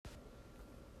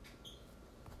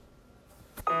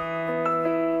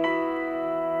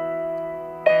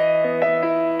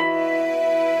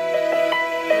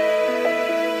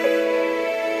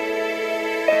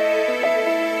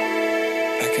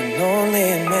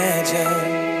imagine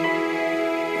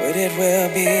what it will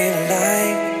be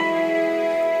like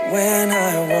when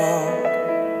I walk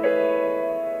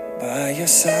by your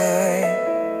side.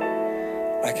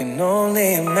 I can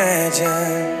only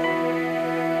imagine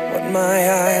what my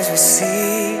eyes will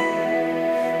see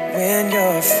when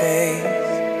your face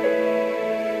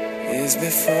is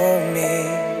before me.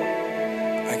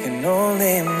 I can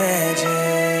only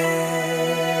imagine.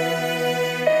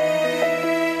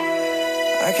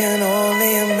 I can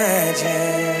only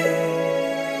imagine.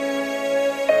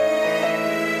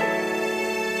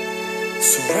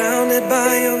 Surrounded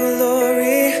by your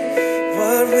glory,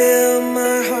 what will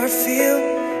my heart feel?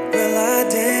 Will I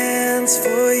dance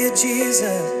for you,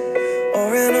 Jesus? Or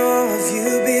in awe of you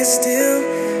be still?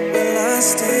 Will I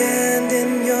stand in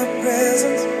your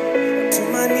presence? To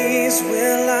my knees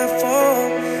will I fall?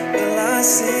 Will I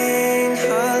sing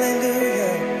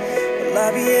hallelujah? Will I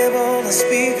be able to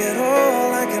speak at all?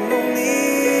 I can only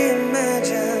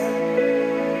imagine.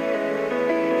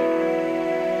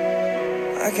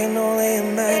 I can only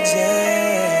imagine.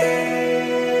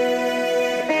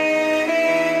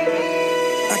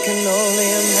 I can only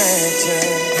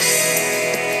imagine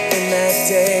when that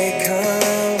day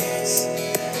comes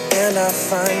and I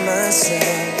find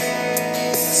myself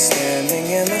standing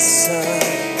in the sun.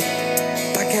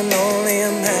 I can only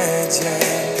imagine,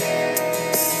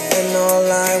 and all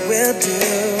I will do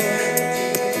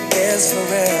is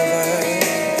forever,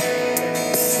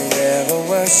 forever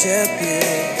worship you.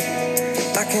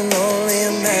 I can only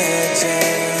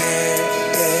imagine.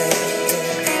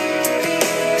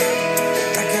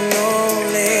 I can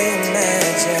only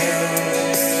imagine.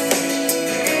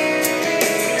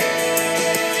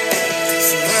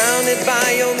 Surrounded by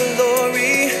your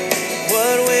glory,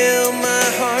 what will my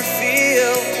heart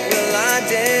feel? Will I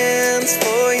dance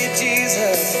for you,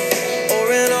 Jesus? Or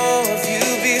in awe of you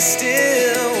be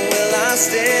still? Will I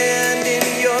stand in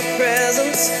your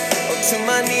presence? Or to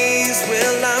my knees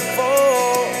will I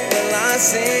fall? Will I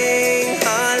sing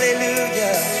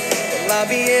hallelujah? Will I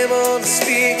be able to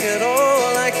speak at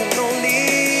all? I can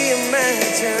only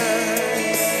imagine.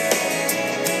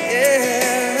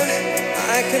 Yeah,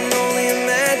 I can only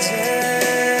imagine.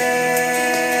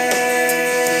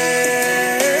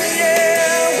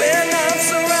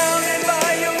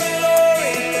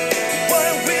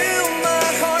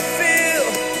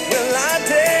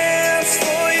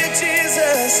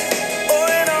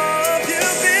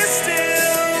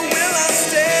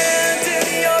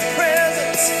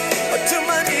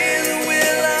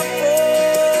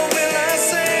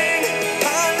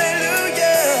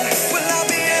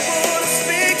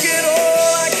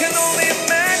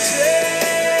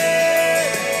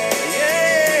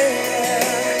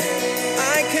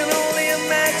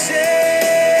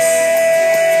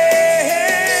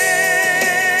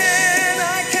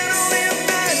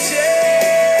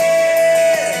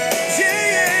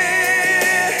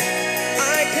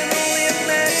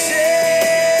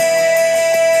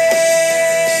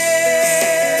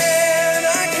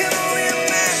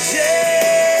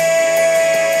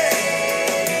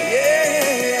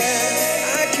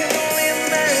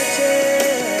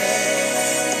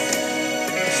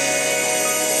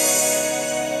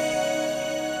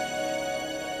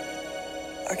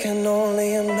 I can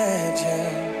only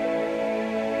imagine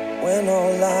when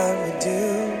all I would do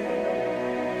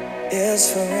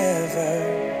is forever,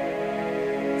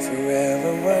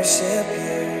 forever worship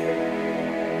you.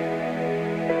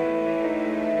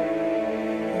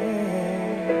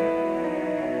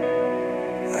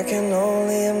 I can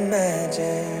only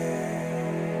imagine.